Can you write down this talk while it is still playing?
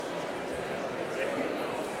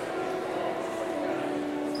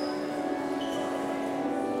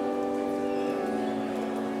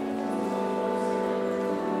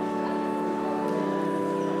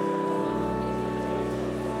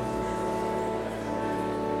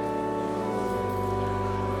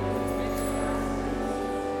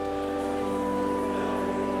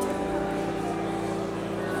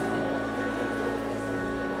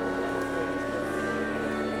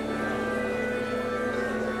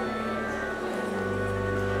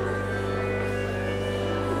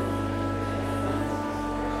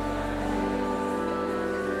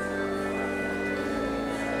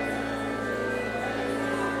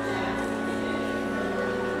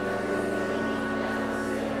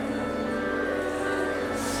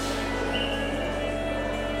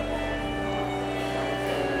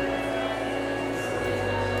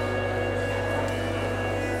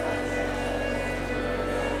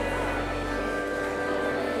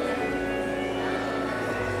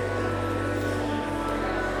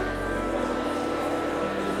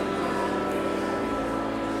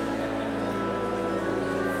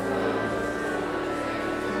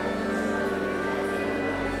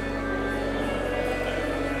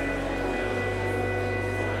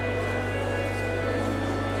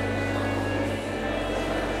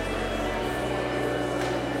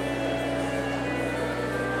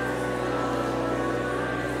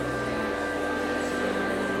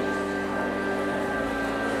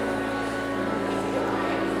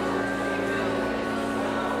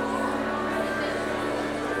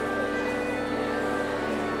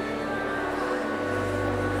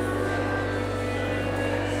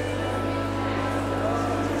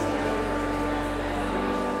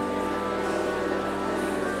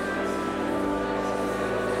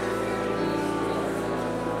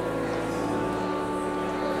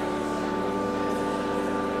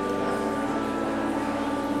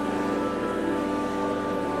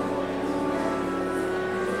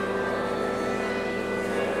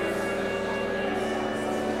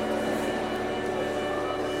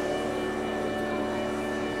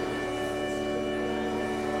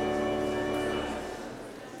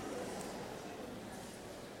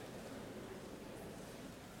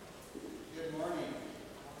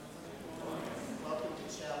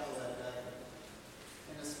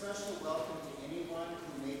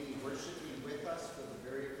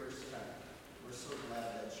We're so glad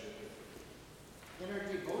that you're here. In our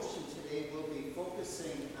devotion today, we'll be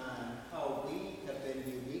focusing on how we have been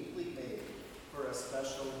uniquely made for a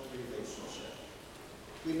special relationship.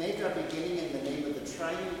 We make our beginning in the name of the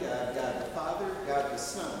triune God, God the Father, God the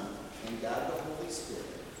Son, and God the Holy Spirit.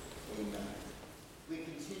 Amen. We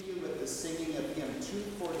continue with the singing of hymn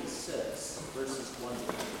 246, verses 1 to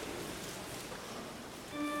 3.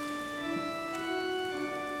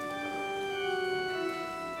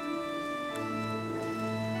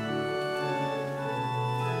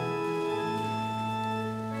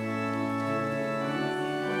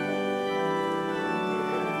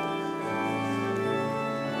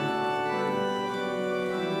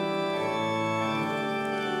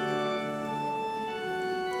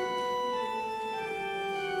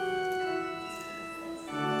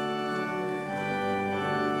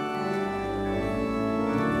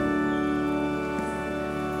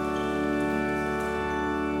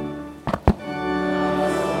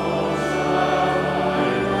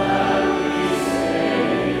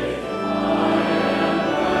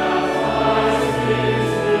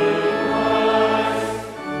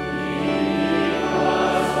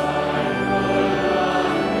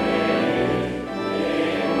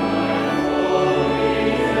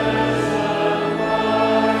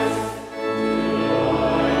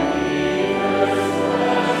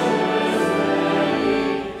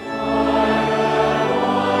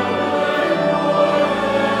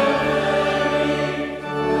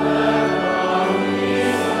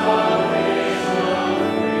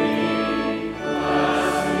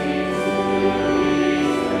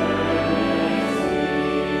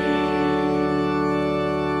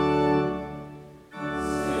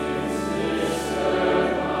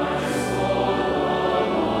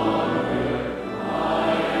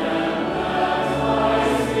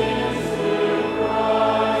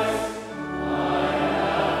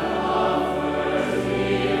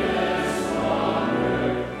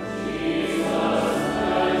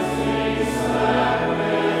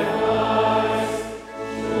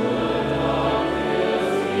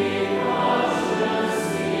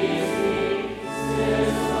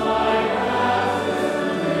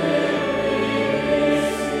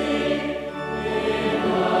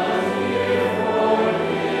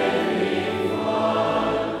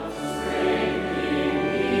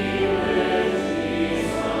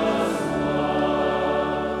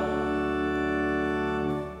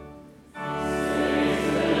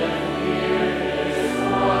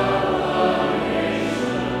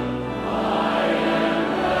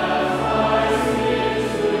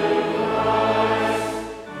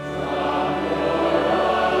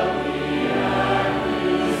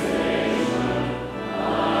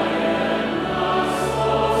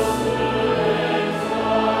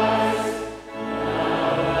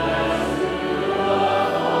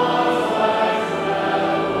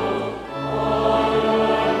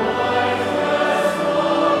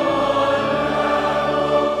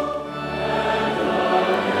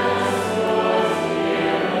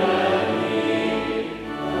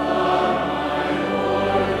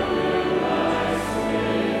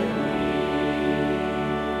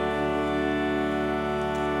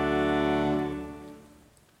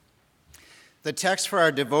 The text for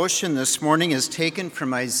our devotion this morning is taken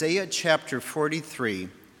from Isaiah chapter 43,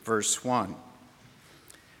 verse 1.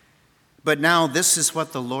 But now this is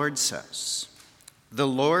what the Lord says, the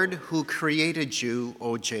Lord who created you,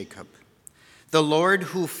 O Jacob, the Lord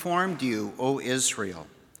who formed you, O Israel,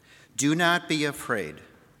 do not be afraid,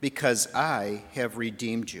 because I have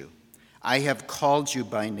redeemed you. I have called you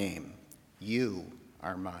by name. You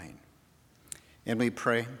are mine. And we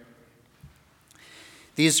pray.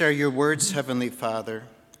 These are your words, Heavenly Father.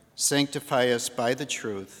 Sanctify us by the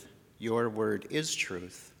truth. Your word is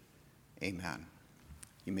truth. Amen.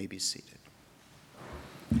 You may be seated.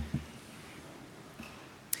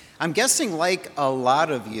 I'm guessing, like a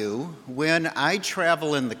lot of you, when I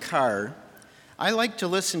travel in the car, I like to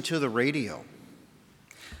listen to the radio.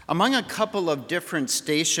 Among a couple of different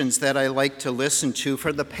stations that I like to listen to,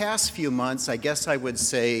 for the past few months, I guess I would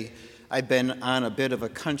say I've been on a bit of a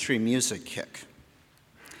country music kick.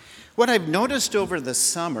 What I've noticed over the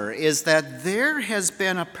summer is that there has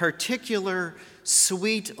been a particular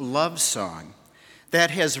sweet love song that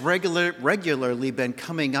has regularly been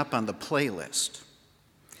coming up on the playlist.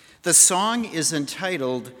 The song is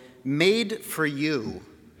entitled Made for You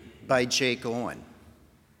by Jake Owen.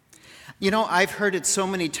 You know, I've heard it so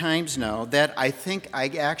many times now that I think I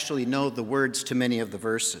actually know the words to many of the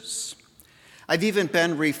verses. I've even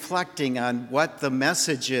been reflecting on what the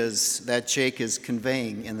message is that Jake is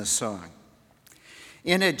conveying in the song.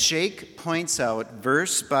 In it, Jake points out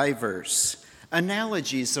verse by verse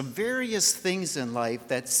analogies of various things in life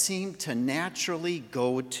that seem to naturally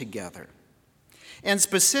go together. And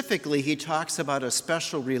specifically, he talks about a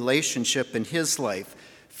special relationship in his life,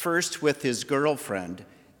 first with his girlfriend,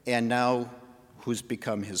 and now who's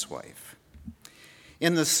become his wife.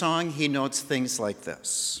 In the song, he notes things like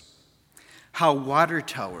this: how water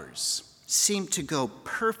towers seem to go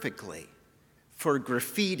perfectly for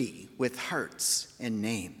graffiti with hearts and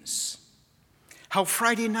names. How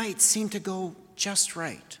Friday nights seem to go just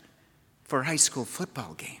right for high school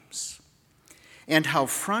football games. And how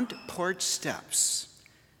front porch steps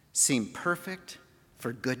seem perfect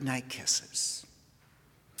for goodnight kisses.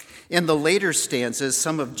 In the later stanzas,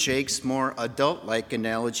 some of Jake's more adult-like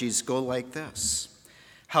analogies go like this: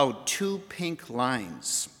 how two pink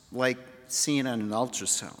lines, like seen on an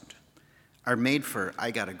ultrasound, are made for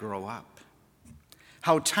I gotta grow up.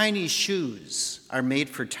 How tiny shoes are made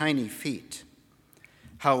for tiny feet.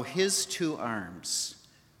 How his two arms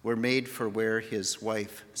were made for where his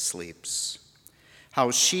wife sleeps. How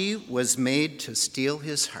she was made to steal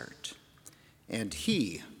his heart, and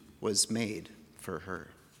he was made for her.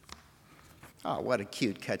 Oh, what a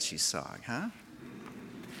cute, catchy song, huh?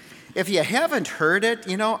 If you haven't heard it,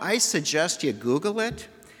 I suggest you Google it.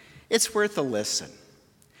 It's worth a listen.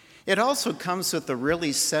 It also comes with a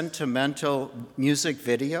really sentimental music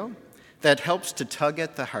video that helps to tug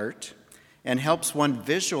at the heart and helps one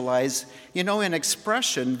visualize, an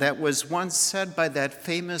expression that was once said by that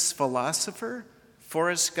famous philosopher,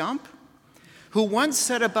 Forrest Gump, who once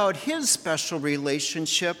said about his special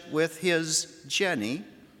relationship with his Jenny,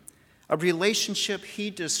 a relationship he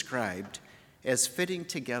described as fitting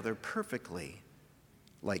together perfectly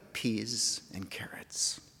like peas and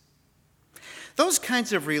carrots. Those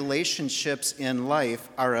kinds of relationships in life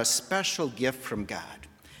are a special gift from God.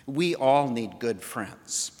 We all need good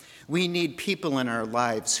friends. We need people in our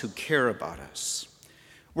lives who care about us.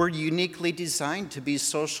 We're uniquely designed to be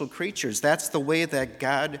social creatures. That's the way that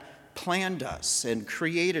God planned us and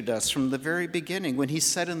created us from the very beginning when he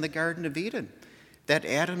said in the Garden of Eden that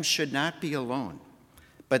Adam should not be alone,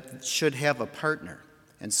 but should have a partner.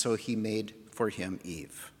 And so he made for him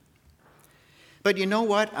Eve. But you know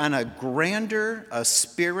what? On a grander, a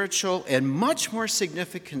spiritual, and much more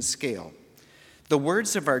significant scale, the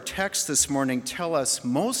words of our text this morning tell us,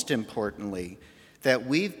 most importantly, that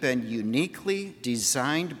we've been uniquely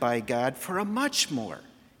designed by God for a much more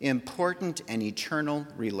important and eternal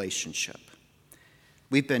relationship.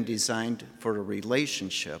 We've been designed for a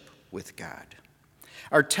relationship with God.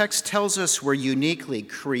 Our text tells us we're uniquely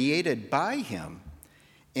created by him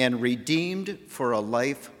and redeemed for a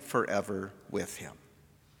life forever with him.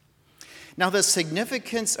 Now, the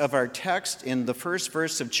significance of our text in the first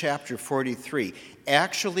verse of chapter 43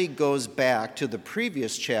 actually goes back to the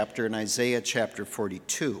previous chapter in Isaiah chapter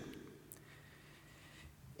 42.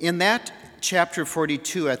 In that chapter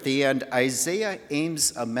 42, at the end, Isaiah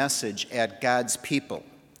aims a message at God's people,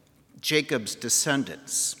 Jacob's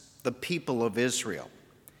descendants, the people of Israel.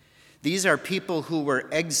 These are people who were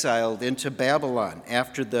exiled into Babylon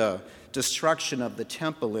after the destruction of the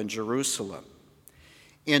temple in Jerusalem.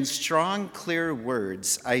 In strong, clear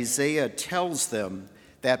words, Isaiah tells them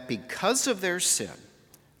that because of their sin,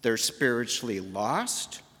 they're spiritually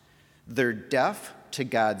lost, they're deaf to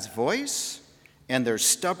God's voice, and they're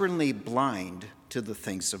stubbornly blind to the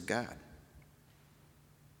things of God.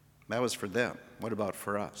 That was for them. What about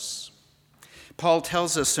for us? Paul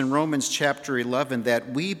tells us in Romans chapter 11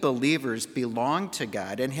 that we believers belong to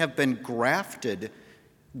God and have been grafted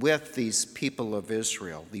with these people of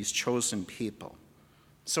Israel, these chosen people.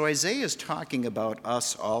 So Isaiah is talking about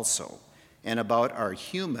us also and about our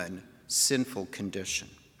human sinful condition.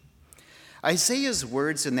 Isaiah's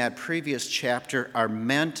words in that previous chapter are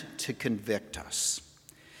meant to convict us.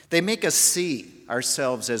 They make us see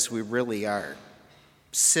ourselves as we really are,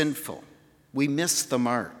 sinful. We miss the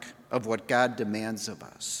mark of what God demands of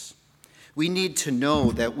us. We need to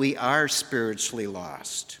know that we are spiritually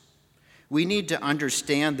lost. We need to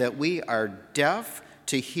understand that we are deaf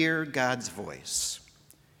to hear God's voice,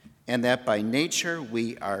 and that by nature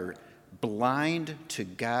we are blind to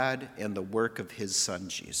God and the work of his Son,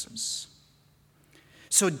 Jesus.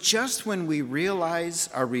 So just when we realize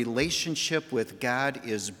our relationship with God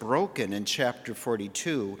is broken in chapter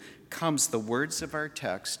 42, comes the words of our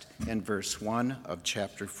text in verse 1 of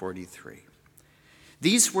chapter 43.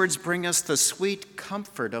 These words bring us the sweet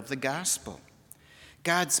comfort of the gospel,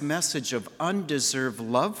 God's message of undeserved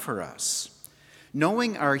love for us.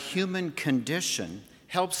 Knowing our human condition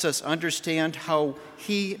helps us understand how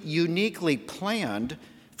he uniquely planned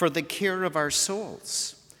for the care of our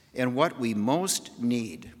souls and what we most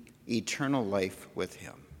need, eternal life with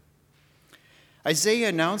him. Isaiah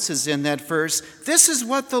announces in that verse, "This is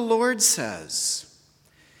what the Lord says."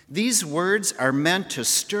 These words are meant to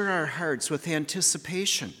stir our hearts with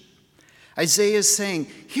anticipation. Isaiah is saying,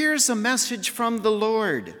 here's a message from the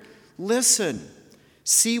Lord. Listen,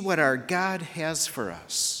 see what our God has for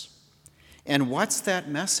us. And what's that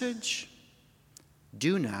message?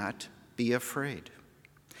 Do not be afraid.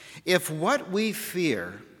 If what we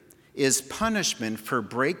fear is punishment for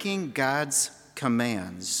breaking God's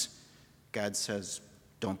commands, God says,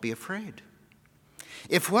 don't be afraid.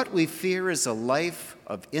 If what we fear is a life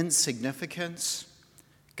of insignificance,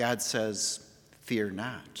 God says, fear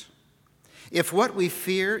not. If what we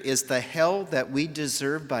fear is the hell that we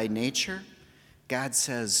deserve by nature, God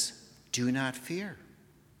says, do not fear.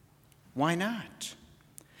 Why not?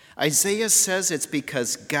 Isaiah says it's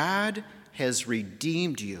because God has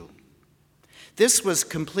redeemed you. This was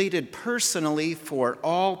completed personally for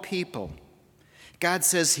all people. God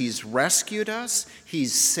says he's rescued us,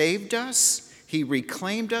 he's saved us, he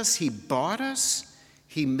reclaimed us, he bought us,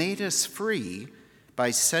 he made us free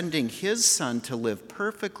by sending his Son to live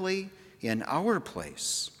perfectly in our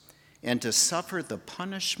place and to suffer the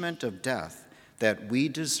punishment of death that we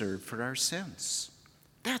deserve for our sins.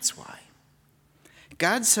 That's why.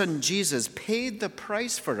 God's Son Jesus paid the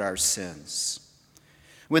price for our sins.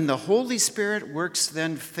 When the Holy Spirit works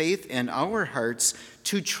then faith in our hearts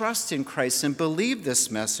to trust in Christ and believe this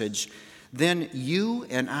message, then you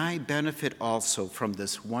and I benefit also from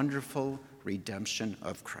this wonderful redemption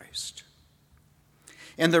of Christ.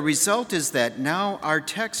 And the result is that now our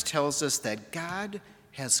text tells us that God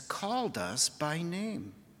has called us by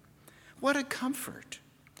name. What a comfort.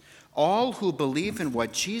 All who believe in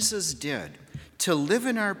what Jesus did to live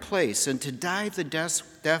in our place and to die the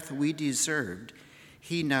death we deserved,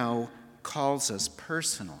 he now calls us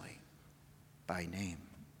personally by name.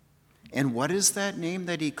 And what is that name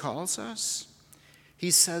that he calls us?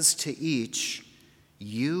 He says to each,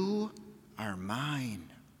 you are mine.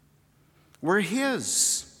 We're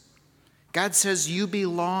his. God says, you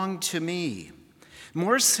belong to me.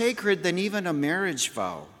 More sacred than even a marriage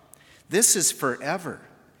vow. This is forever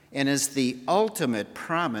and is the ultimate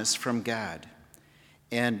promise from God.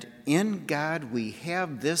 And in God we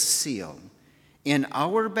have this seal. In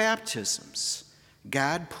our baptisms,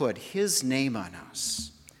 God put his name on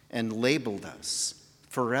us and labeled us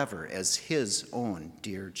forever as his own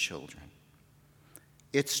dear children.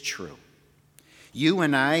 It's true. You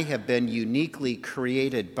and I have been uniquely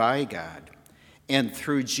created by God, and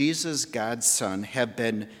through Jesus, God's Son, have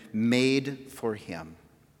been made for him.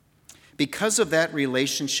 Because of that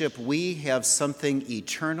relationship, we have something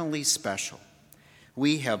eternally special.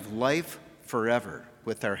 We have life forever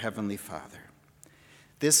with our Heavenly Father.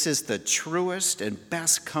 This is the truest and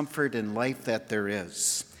best comfort in life that there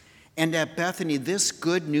is. And at Bethany, this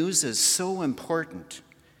good news is so important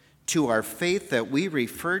to our faith that we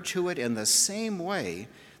refer to it in the same way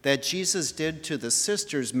that Jesus did to the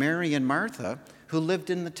sisters Mary and Martha who lived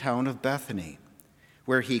in the town of Bethany,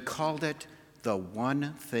 where he called it the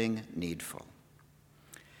one thing needful.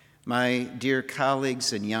 My dear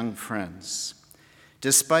colleagues and young friends,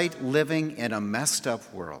 despite living in a messed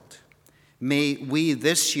up world, may we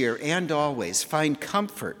this year and always find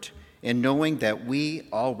comfort in knowing that we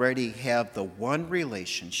already have the one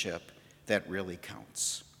relationship that really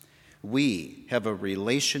counts. We have a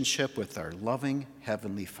relationship with our loving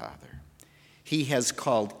Heavenly Father. He has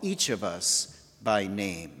called each of us by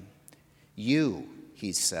name. You,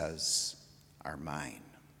 he says, are mine.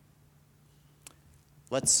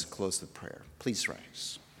 Let's close with prayer. Please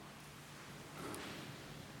rise.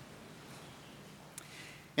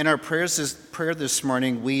 In our prayer this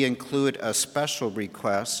morning, we include a special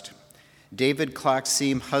request. David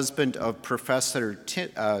Klockseam, husband of Professor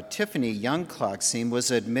Tiffany Young Klockseam, was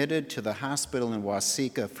admitted to the hospital in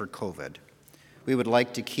Waseca for COVID. We would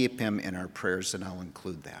like to keep him in our prayers, and I'll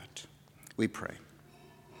include that. We pray.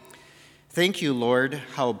 Thank you, Lord,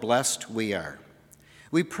 how blessed we are.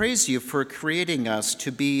 We praise you for creating us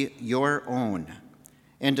to be your own,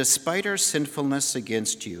 and despite our sinfulness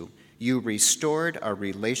against you, you restored our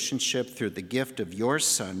relationship through the gift of your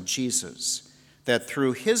Son, Jesus, that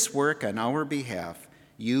through his work on our behalf,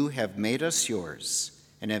 you have made us yours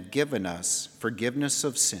and have given us forgiveness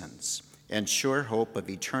of sins and sure hope of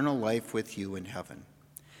eternal life with you in heaven.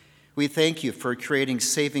 We thank you for creating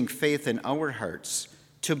saving faith in our hearts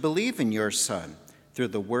to believe in your Son through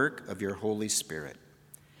the work of your Holy Spirit.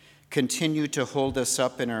 Continue to hold us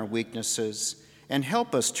up in our weaknesses and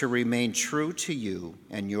help us to remain true to you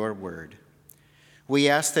and your word. We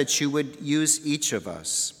ask that you would use each of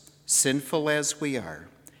us, sinful as we are,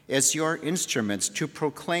 as your instruments to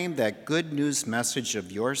proclaim that good news message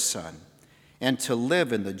of your Son and to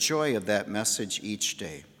live in the joy of that message each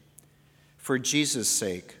day. For Jesus'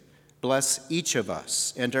 sake, bless each of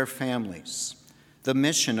us and our families, the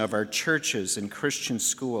mission of our churches and Christian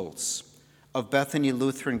schools, of Bethany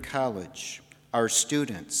Lutheran College, our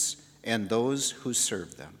students, and those who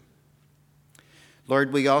serve them.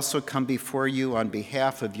 Lord, we also come before you on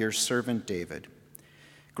behalf of your servant David.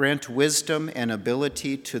 Grant wisdom and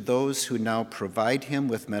ability to those who now provide him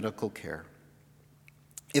with medical care.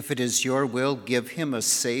 If it is your will, give him a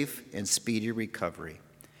safe and speedy recovery.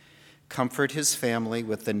 Comfort his family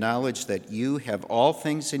with the knowledge that you have all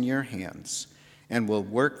things in your hands and will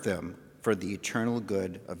work them for the eternal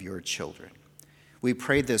good of your children. We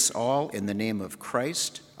pray this all in the name of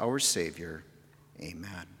Christ, our Savior.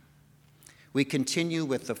 Amen. We continue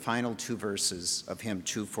with the final two verses of hymn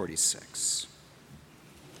 246.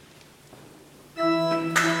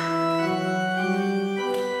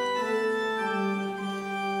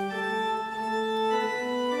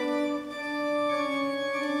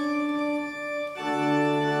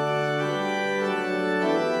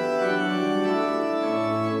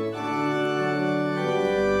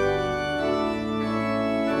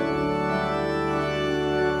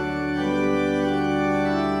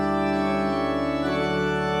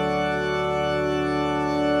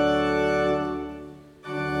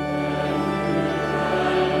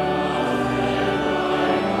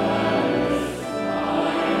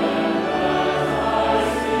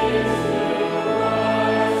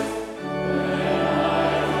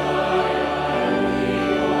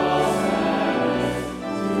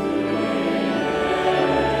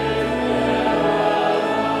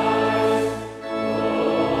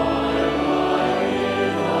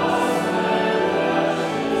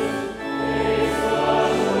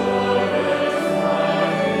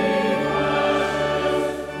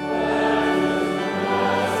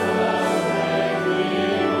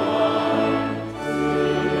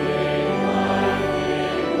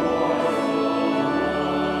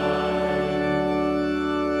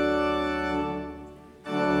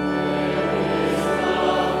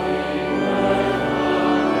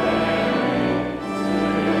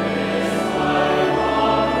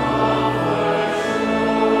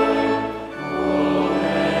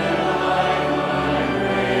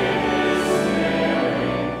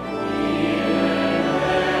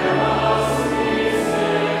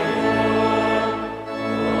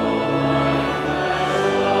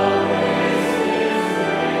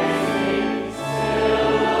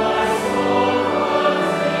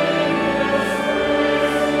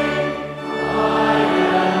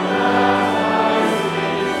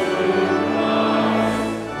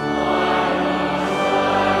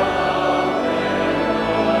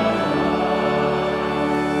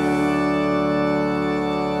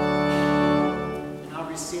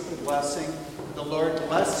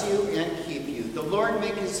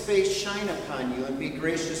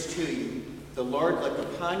 The Lord look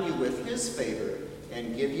upon you with his favor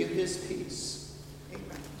and give you his peace.